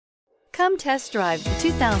Come test drive the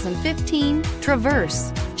 2015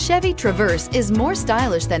 Traverse. Chevy Traverse is more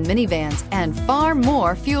stylish than minivans and far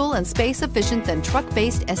more fuel and space efficient than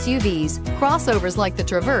truck-based SUVs. Crossovers like the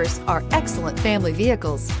Traverse are excellent family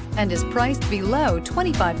vehicles and is priced below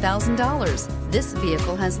 $25,000. This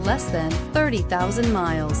vehicle has less than 30,000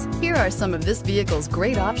 miles. Here are some of this vehicle's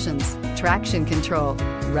great options: traction control,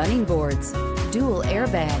 running boards, dual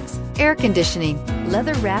airbags, air conditioning,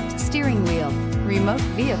 leather-wrapped steering wheel, remote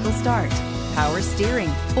vehicle start, power steering,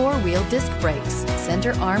 four-wheel disc brakes,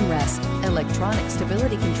 center armrest, electronic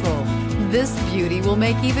stability control. This beauty will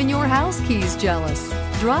make even your house keys jealous.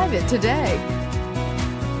 Drive it today.